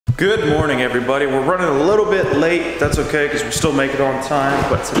Good morning, everybody. We're running a little bit late. That's okay, because we'll still make it on time.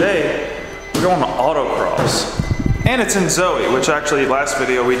 But today, we're going to autocross. And it's in Zoe, which actually last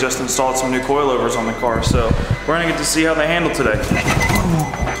video, we just installed some new coilovers on the car. So we're gonna get to see how they handle today.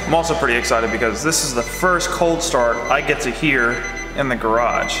 I'm also pretty excited because this is the first cold start I get to hear in the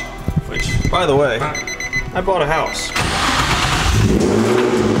garage. Which, by the way, I bought a house.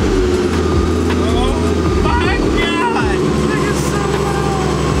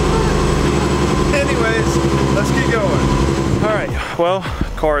 Let's get going. All right, well,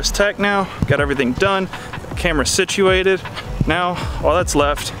 car is tech now. Got everything done. Camera situated. Now, all that's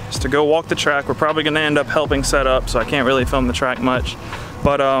left is to go walk the track. We're probably gonna end up helping set up, so I can't really film the track much.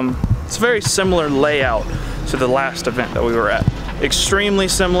 But it's a very similar layout to the last event that we were at. Extremely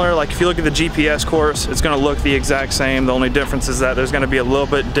similar. Like if you look at the GPS course, it's gonna look the exact same. The only difference is that there's gonna be a little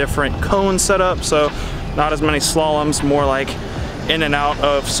bit different cone setup, so not as many slaloms, more like in and out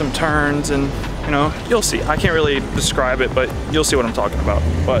of some turns, and you know, you'll see. I can't really describe it, but you'll see what I'm talking about.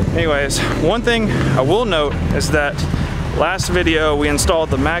 But anyways, one thing I will note is that last video we installed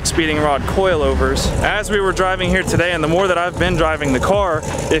the max speeding rod coilovers. As we were driving here today, and the more that I've been driving the car,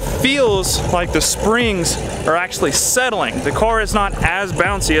 it feels like the springs are actually settling. The car is not as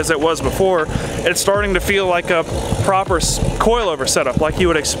bouncy as it was before. It's starting to feel like a proper coilover setup, like you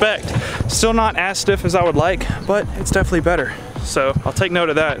would expect. Still not as stiff as I would like, but it's definitely better. So I'll take note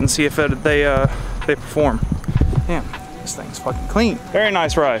of that and see if they perform. Damn, this thing's fucking clean. Very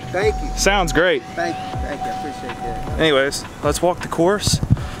nice ride. Thank you. Sounds great. Thank you, I appreciate that. Anyways, let's walk the course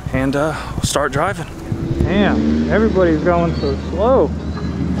and we'll start driving. Damn, everybody's going so slow.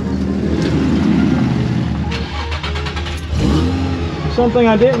 Something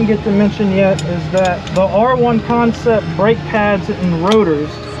I didn't get to mention yet is that the R1 Concept brake pads and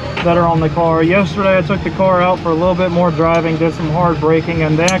rotors that are on the car. Yesterday I took the car out for a little bit more driving, did some hard braking,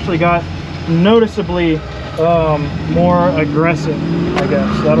 and they actually got noticeably more aggressive, I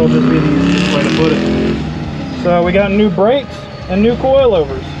guess. That'll just be the easiest way to put it. So we got new brakes and new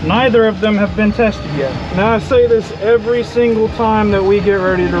coilovers. Neither of them have been tested yet. Now I say this every single time that we get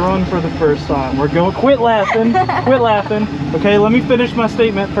ready to run for the first time. We're going, quit laughing, quit laughing. Okay, let me finish my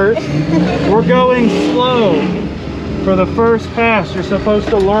statement first. We're going slow. For the first pass, you're supposed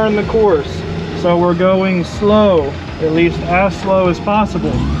to learn the course. So we're going slow, at least as slow as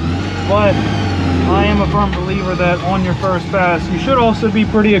possible. But I am a firm believer that on your first pass, you should also be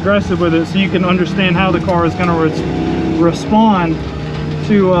pretty aggressive with it so you can understand how the car is going to respond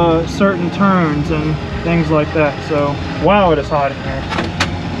to certain turns and things like that. So, wow, it is hot in here.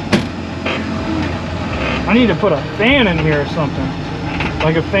 I need to put a fan in here or something.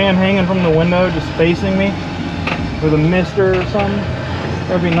 Like a fan hanging from the window just facing me. With a mister or something,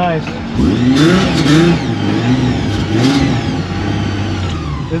 that'd be nice.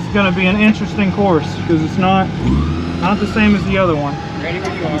 This is gonna be an interesting course because it's not the same as the other one. Ready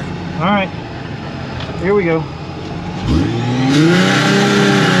when you are. All right, here we go.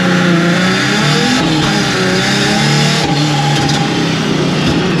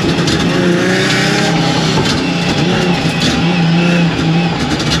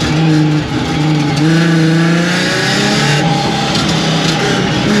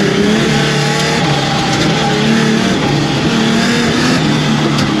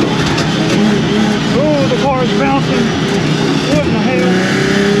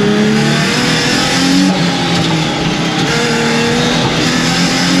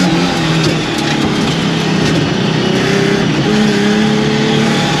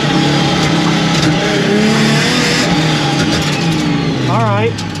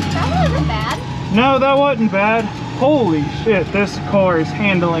 No, that wasn't bad. Holy shit, this car is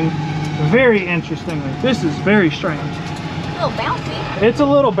handling very interestingly. This is very strange. A little bouncy. It's a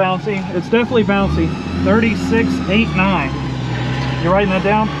little bouncy. It's definitely bouncy. 36.89. You writing that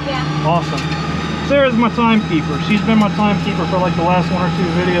down? Yeah. Awesome. Sarah's my timekeeper. She's been my timekeeper for like the last 1 or 2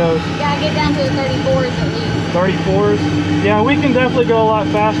 videos. Yeah, get down to the 34s at least. 34s? Yeah, we can definitely go a lot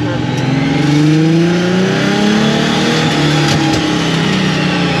faster.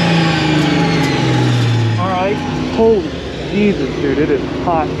 Holy Jesus, dude, it is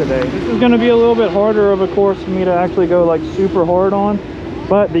hot today. This is going to be a little bit harder of a course for me to actually go like super hard on,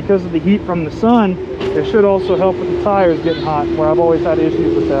 but because of the heat from the sun, it should also help with the tires getting hot, where I've always had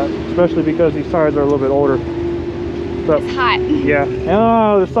issues with that, especially because these tires are a little bit older. So, it's hot. Yeah.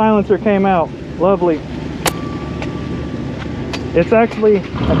 Oh, the silencer came out. Lovely. It's actually,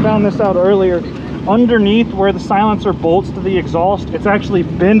 I found this out earlier, underneath where the silencer bolts to the exhaust, it's actually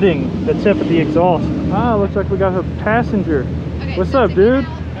bending the tip of the exhaust. Ah, looks like we got a passenger. Okay, what's up, dude?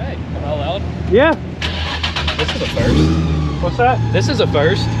 Hey, am I allowed? Yeah. This is a first. What's that? This is a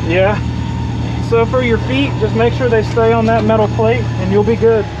first. Yeah. So for your feet, just make sure they stay on that metal plate and you'll be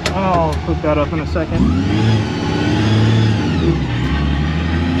good. I'll hook that up in a second.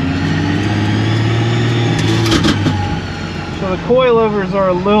 So the coilovers are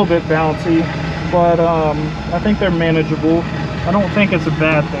a little bit bouncy, but I think they're manageable. I don't think it's a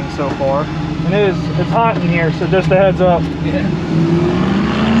bad thing so far. And it's hot in here, so just a heads up. Yeah.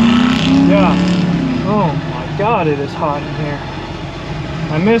 Yeah. Oh my God, it is hot in here.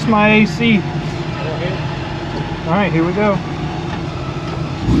 I miss my AC. All right, here we go.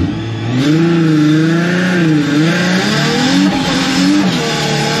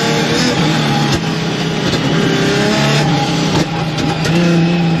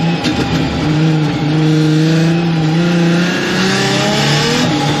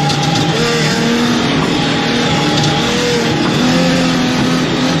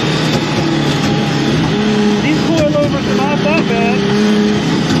 These coilovers are not that bad.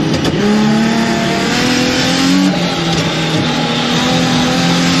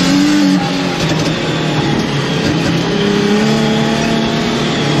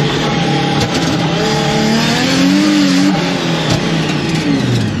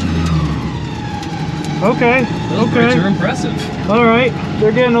 Okay, Those brakes are impressive. All right,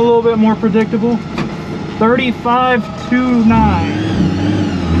 they're getting a little bit more predictable. 35.29.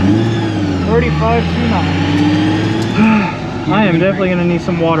 35.29. I am definitely gonna need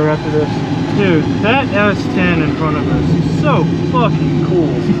some water after this. Dude, that S10 in front of us is so fucking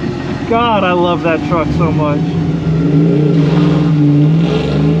cool. God, I love that truck so much.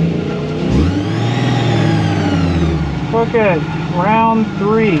 Okay, round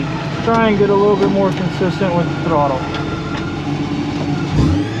 3. Try and get a little bit more consistent with the throttle.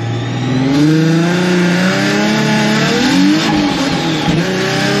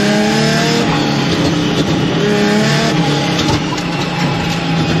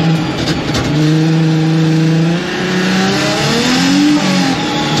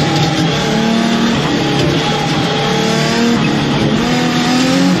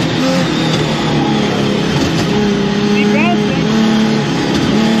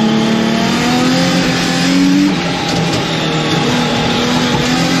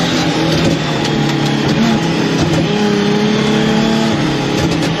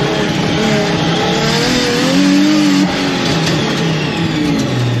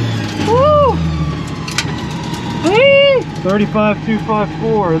 Woo!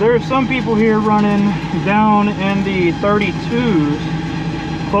 35.254. There are some people here running down in the 32s,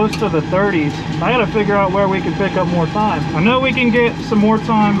 close to the 30s. I gotta figure out where we can pick up more time. I know we can get some more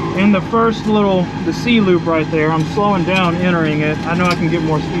time in the first the C loop right there. I'm slowing down entering it. I know I can get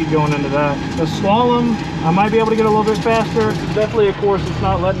more speed going into that. The slalom, I might be able to get a little bit faster. It's definitely a course that's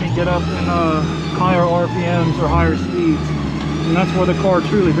not letting me get up in higher RPMs or higher speeds. And that's where the car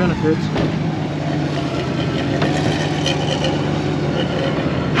truly benefits.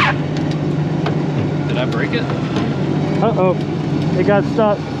 Did I break it? Uh-oh, it got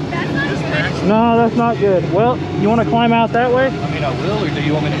stuck. No, that's not good. Well, you want to climb out that way? I mean, I will, or do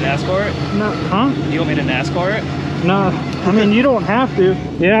you want me to NASCAR it? No, huh? Do you want me to NASCAR it? No, I mean, you don't have to.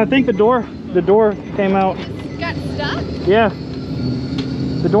 Yeah, I think the door came out. It got stuck? Yeah,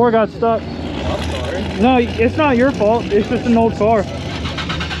 the door got stuck. I'm sorry. No, it's not your fault. It's just an old car.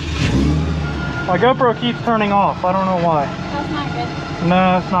 My GoPro keeps turning off. I don't know why. That's not good.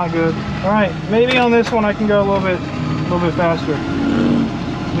 No, it's not good. All right, maybe on this one I can go a little bit faster.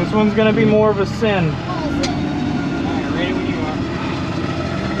 This one's gonna be more of a sin. Alright, ready when you are.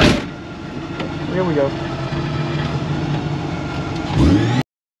 Here we go.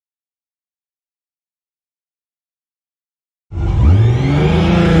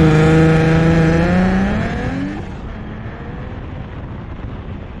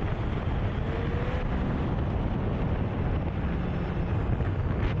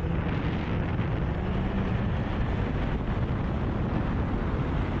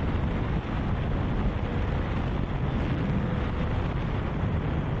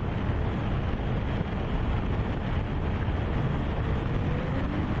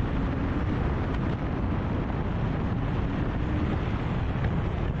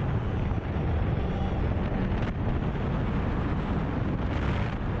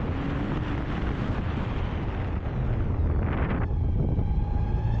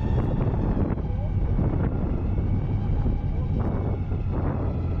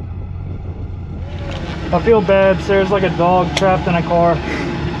 I feel bad. Sarah's like a dog trapped in a car.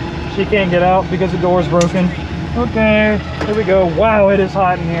 She can't get out because the door's broken. Okay, here we go. Wow, it is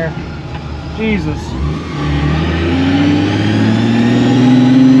hot in here. Jesus.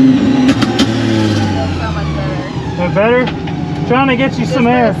 That's so much better. Is it better? Trying to get you some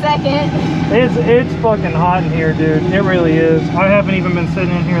air. For a second. It's fucking hot in here, dude. It really is. I haven't even been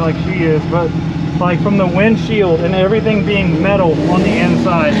sitting in here like she is, but like from the windshield and everything being metal on the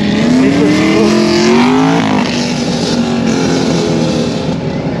inside, it's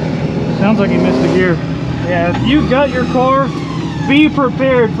just sounds like he missed a gear. Yeah, if you got your car, be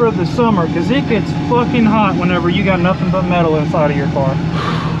prepared for the summer, because it gets fucking hot whenever you got nothing but metal inside of your car.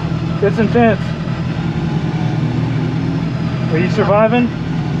 It's intense. Are you surviving?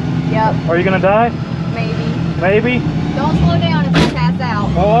 Yep. Are you gonna die? Maybe. Maybe? Don't slow down if I pass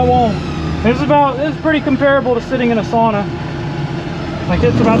out. Oh, I won't. This is pretty comparable to sitting in a sauna. Like,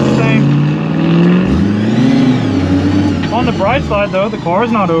 it's about the same. On the bright side though, the car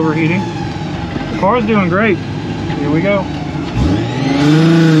is not overheating. The car is doing great. Here we go.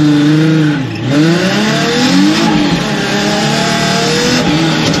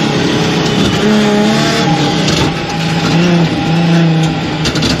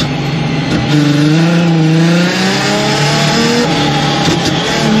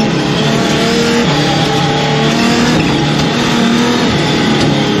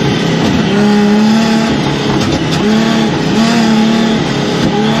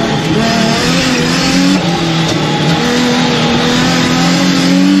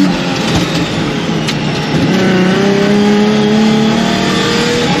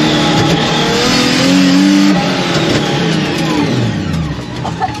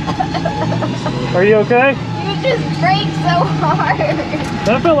 Are you okay? You just braked so hard.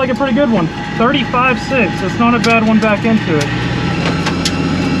 That felt like a pretty good one. 35.6. It's not a bad one back into it.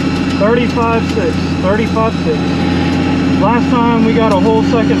 35.6. 35.6. Last time we got a whole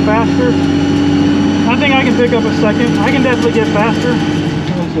second faster. I think I can pick up a second. I can definitely get faster.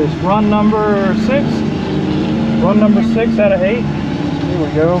 What is this? Run number 6? Run number 6 out of 8. Here we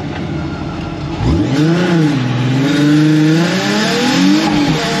go.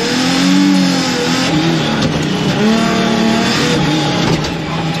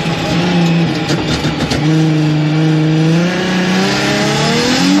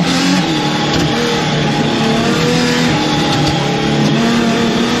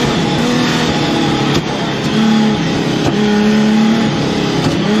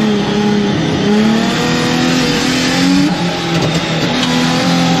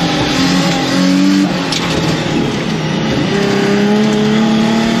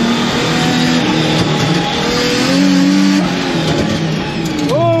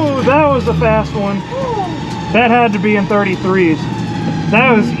 A fast one. That had to be in 33s.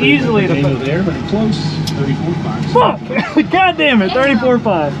 That was easily the there, but close. 34.5. Fuck! God damn it,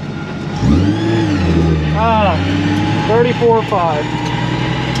 34.5. Ah, 34.5.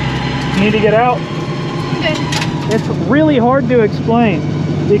 Need to get out? Okay. It's really hard to explain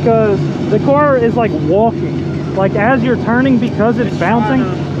because the car is like walking. Like as you're turning, because it's bouncing,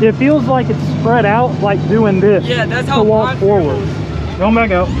 it feels like it's spread out, like doing this. Yeah, that's to how walk forward. Going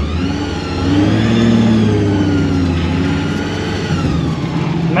back out.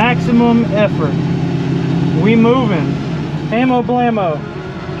 Maximum effort. We moving. Ammo blammo.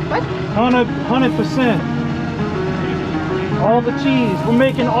 What? 100%. All the cheese. We're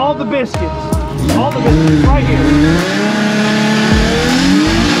making all the biscuits. All the biscuits right here.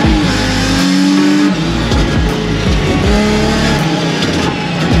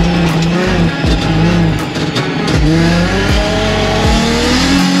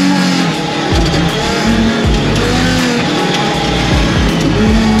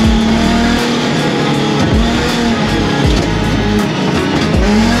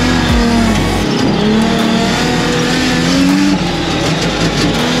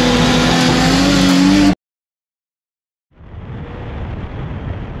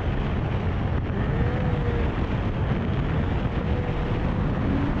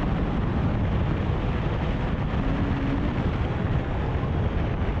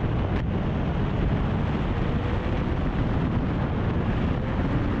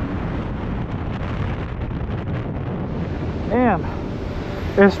 Damn.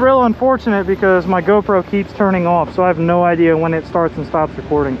 It's real unfortunate because my GoPro keeps turning off, so I have no idea when it starts and stops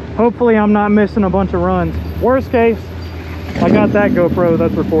recording. Hopefully I'm not missing a bunch of runs. Worst case, I got that GoPro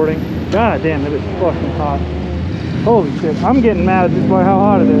that's recording. God damn, it is fucking hot. Holy shit, I'm getting mad just by how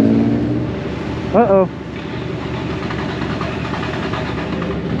hot it is. Uh-oh.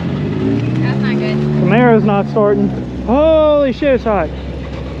 That's not good. Camaro's not starting. Holy shit, it's hot.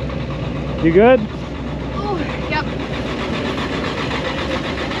 You good? Oh, yep.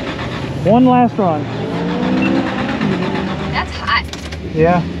 One last run. That's hot.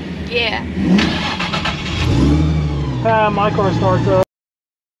 Yeah. Yeah. My car starts up.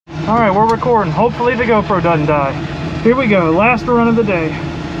 All right, we're recording. Hopefully the GoPro doesn't die. Here we go, last run of the day.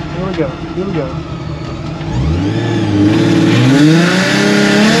 Here we go, here we go.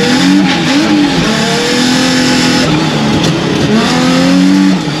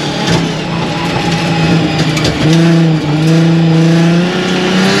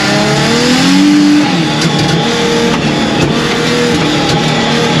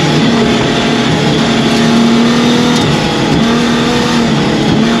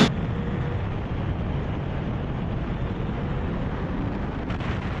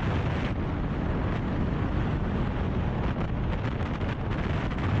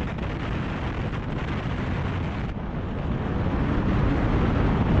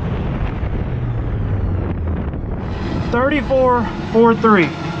 .34.43.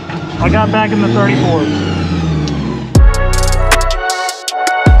 I got back in the 34s.